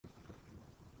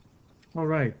All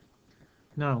right.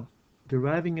 Now,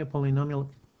 deriving a polynomial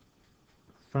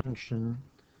function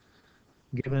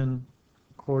given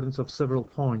coordinates of several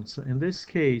points. So in this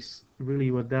case, really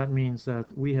what that means that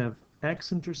we have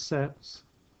x-intercepts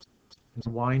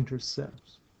and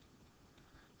y-intercepts.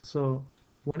 So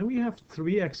when we have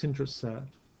 3x-intercept,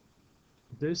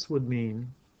 this would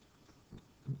mean,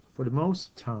 for the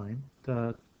most time,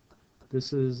 that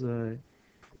this is a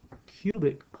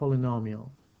cubic polynomial.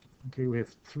 Okay, we have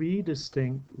three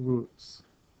distinct roots.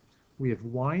 We have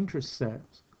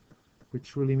y-intercept,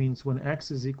 which really means when x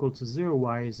is equal to 0,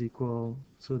 y is equal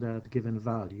to that given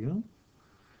value.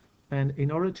 And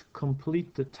in order to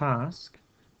complete the task,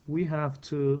 we have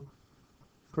to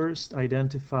first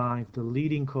identify the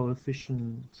leading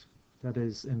coefficient that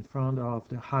is in front of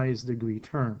the highest degree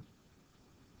term.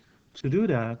 To do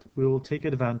that, we will take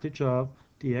advantage of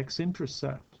the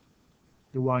x-intercept,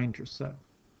 the y-intercept.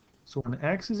 So when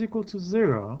x is equal to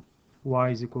 0, y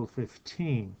is equal to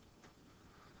 15.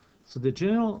 So the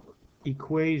general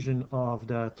equation of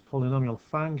that polynomial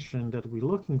function that we're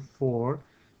looking for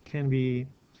can be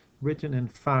written in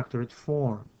factored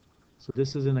form. So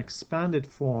this is an expanded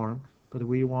form, but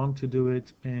we want to do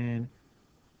it in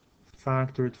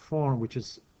factored form, which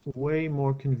is way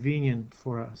more convenient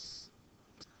for us.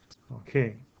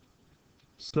 Okay,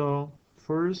 so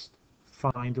first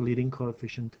find the leading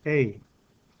coefficient a.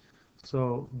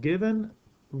 So given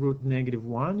root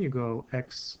 -1, you go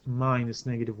x minus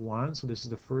 -1, so this is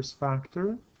the first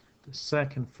factor. The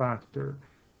second factor,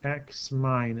 x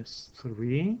minus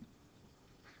 3,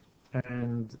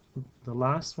 and the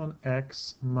last one,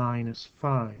 x minus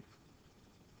 5.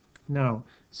 Now,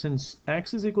 since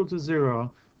x is equal to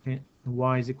 0 and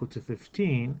y is equal to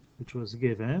 15, which was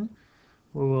given,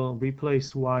 we will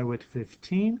replace y with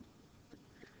 15,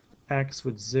 x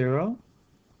with 0.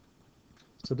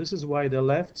 So this is why the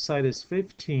left side is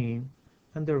 15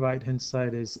 and the right hand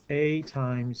side is a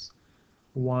times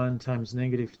 1 times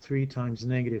 -3 times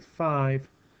 -5,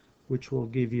 which will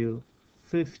give you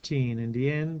 15 in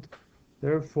the end.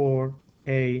 Therefore,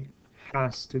 a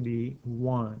has to be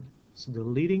 1. So the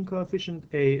leading coefficient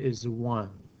a is 1.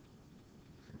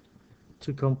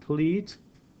 To complete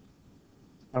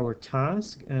our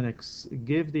task and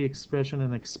give the expression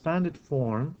an expanded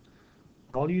form,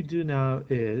 all you do now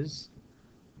is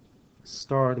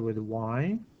start with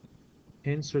y,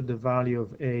 insert the value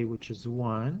of a, which is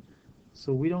 1.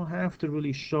 So we don't have to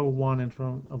really show 1 in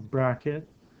front of bracket.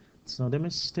 It's not a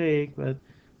mistake, but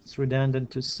it's redundant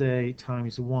to say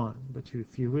times 1. But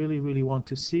if you really want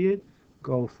to see it,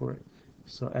 go for it.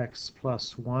 So x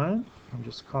plus 1, I'm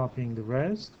just copying the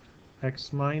rest,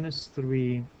 x minus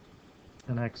 3,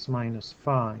 and x minus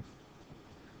 5.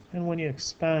 And when you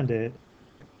expand it,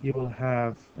 you will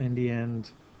have, in the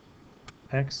end,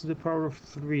 x to the power of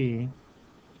 3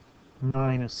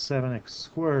 minus 7x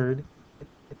squared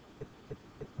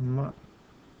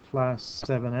plus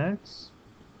 7x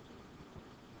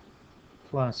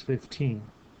plus 15.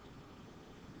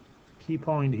 Key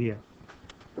point here.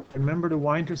 Remember the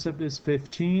y-intercept is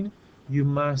 15. You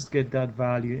must get that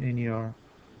value in your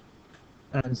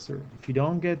answer. If you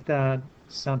don't get that,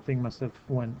 something must have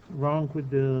went wrong with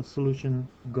the solution.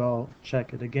 Go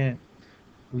check it again.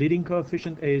 Leading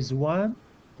coefficient a is 1,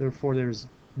 therefore there's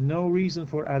no reason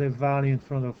for added value in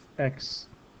front of x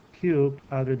cubed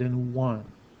other than 1.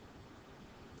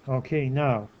 Okay,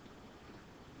 now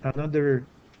another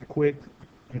quick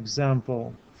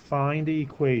example. Find the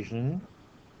equation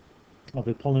of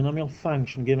a polynomial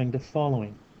function giving the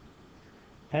following.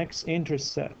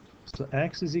 X-intercept. So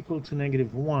x is equal to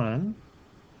 -1.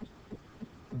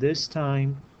 This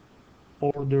time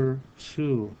order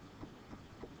 2.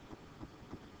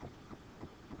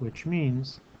 Which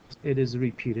means it is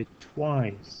repeated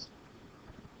twice.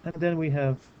 And then we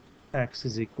have x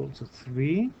is equal to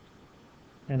 3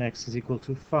 and x is equal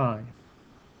to 5.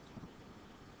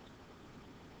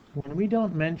 When we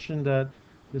don't mention that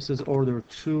this is order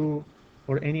 2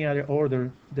 or any other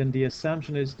order, then the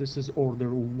assumption is this is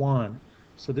order 1.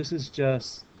 So this is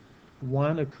just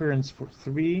one occurrence for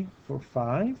 3, for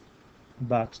 5,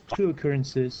 but 2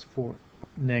 occurrences for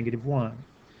 -1.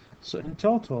 So in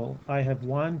total, I have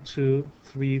 1, 2,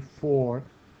 3, 4,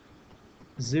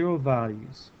 0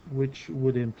 values, which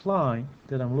would imply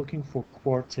that I'm looking for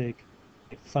quartic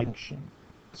function.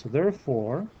 So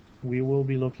therefore, we will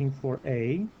be looking for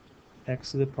a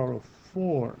x to the power of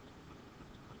 4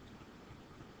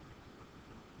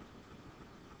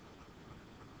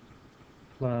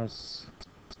 plus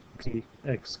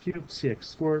dx cubed cx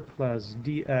squared plus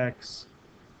dx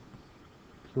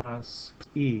plus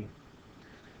e.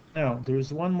 Now,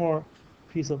 there's one more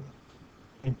piece of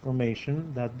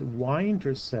information, that the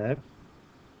y-intercept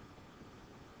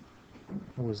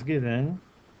was given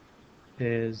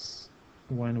is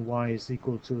when y is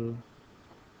equal to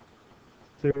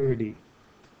 30.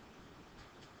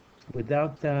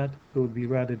 Without that, it would be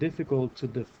rather difficult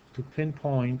to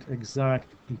pinpoint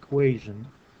exact equation.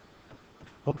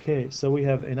 Okay, so we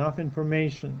have enough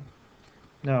information.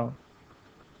 Now,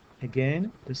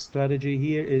 again, the strategy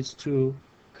here is to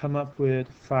come up with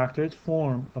factored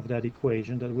form of that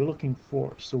equation that we're looking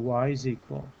for. So y is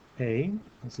equal a,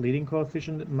 its leading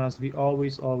coefficient that must be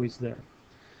always there.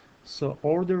 So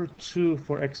order 2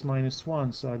 for x minus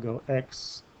 1, so I go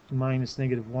x minus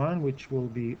 -1, which will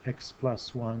be x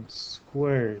plus 1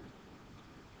 squared.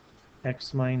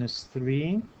 X minus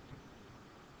 3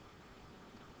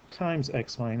 times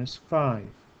x minus 5.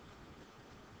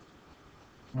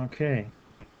 Okay,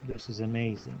 this is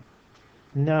amazing.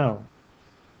 Now,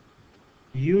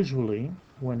 usually,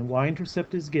 when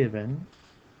y-intercept is given,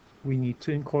 we need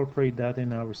to incorporate that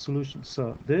in our solution.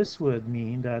 So this would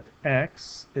mean that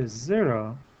x is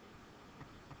 0,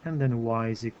 and then y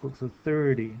is equal to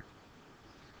 30.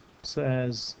 So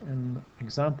as in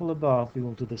example above, we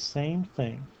will do the same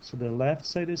thing. So the left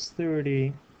side is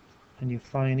 30, and you're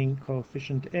finding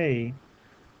coefficient a,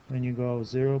 when you go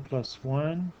 0 plus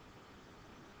 1,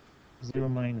 0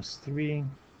 minus 3,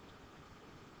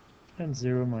 and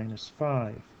 0 minus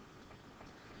 5.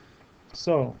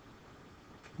 So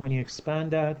when you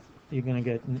expand that, you're going to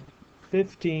get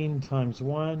 15 times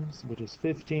 1, which is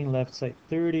 15, left side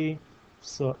 30.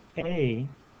 So a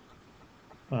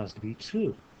must be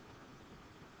 2.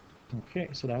 Okay,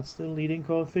 so that's the leading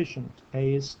coefficient.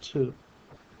 A is 2.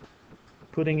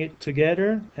 Putting it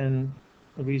together and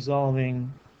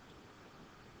resolving.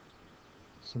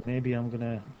 So maybe I'm going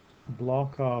to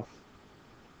block off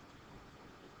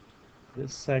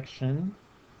this section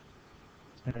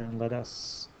and let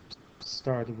us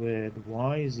start with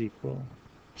y is equal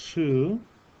to,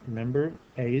 remember,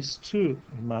 a is 2.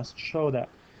 We must show that.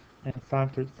 And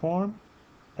factored form,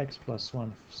 x plus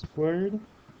 1 squared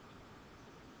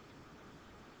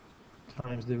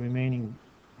times the remaining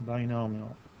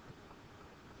binomial.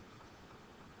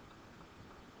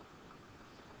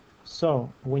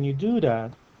 So when you do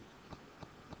that,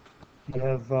 you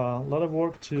have a lot of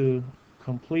work to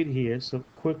complete here. So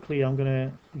quickly, I'm going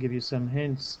to give you some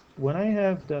hints. When I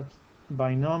have the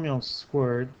binomial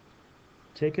squared,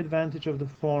 take advantage of the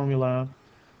formula,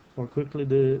 or quickly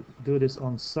do this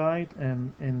on site,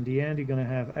 and in the end, you're going to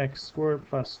have x squared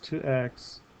plus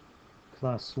 2x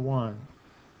plus 1.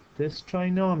 This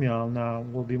trinomial now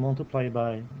will be multiplied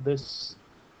by this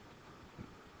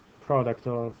product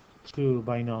of two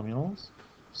binomials.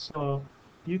 So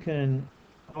you can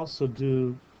also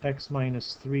do x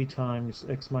minus 3 times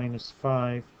x minus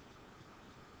 5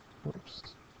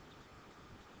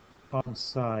 on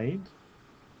side.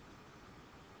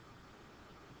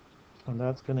 And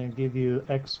that's going to give you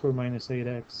x squared minus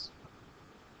 8x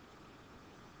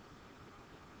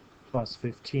plus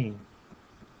 15.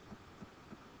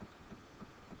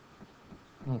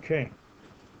 Okay.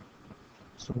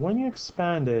 So when you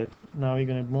expand it, now you're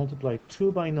going to multiply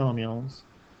two binomials.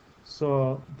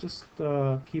 So just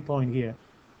key point here.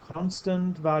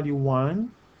 Constant value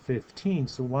 1, 15.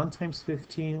 So 1 times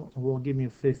 15 will give you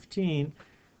 15.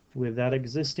 With that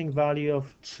existing value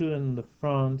of 2 in the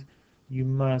front, you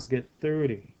must get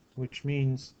 30, which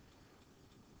means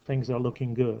things are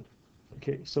looking good.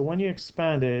 Okay, so when you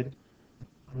expand it,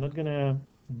 I'm not going to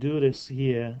do this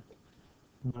here.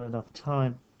 Not enough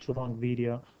time, too long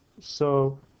video.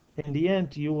 So in the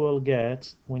end, you will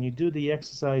get, when you do the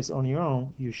exercise on your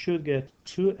own, you should get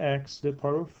 2x to the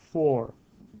power of 4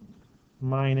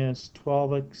 minus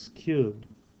 12x cubed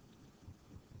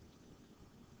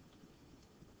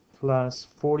plus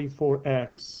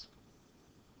 44x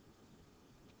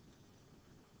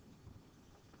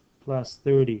plus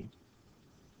 30.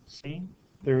 See,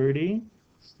 30,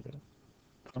 it's the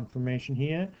confirmation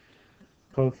here.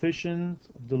 Coefficient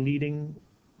of the leading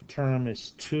term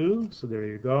is 2, so there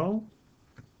you go.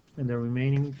 And the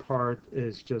remaining part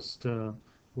is just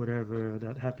whatever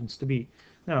that happens to be.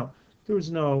 Now, there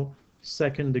is no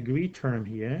second degree term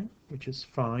here, which is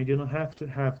fine. You don't have to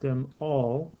have them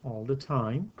all the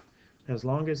time. As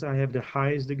long as I have the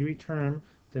highest degree term,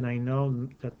 then I know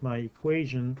that my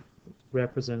equation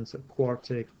represents a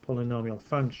quartic polynomial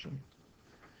function.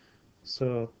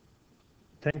 So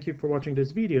thank you for watching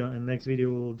this video, and next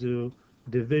video we'll do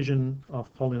division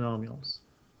of polynomials.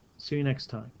 See you next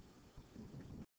time.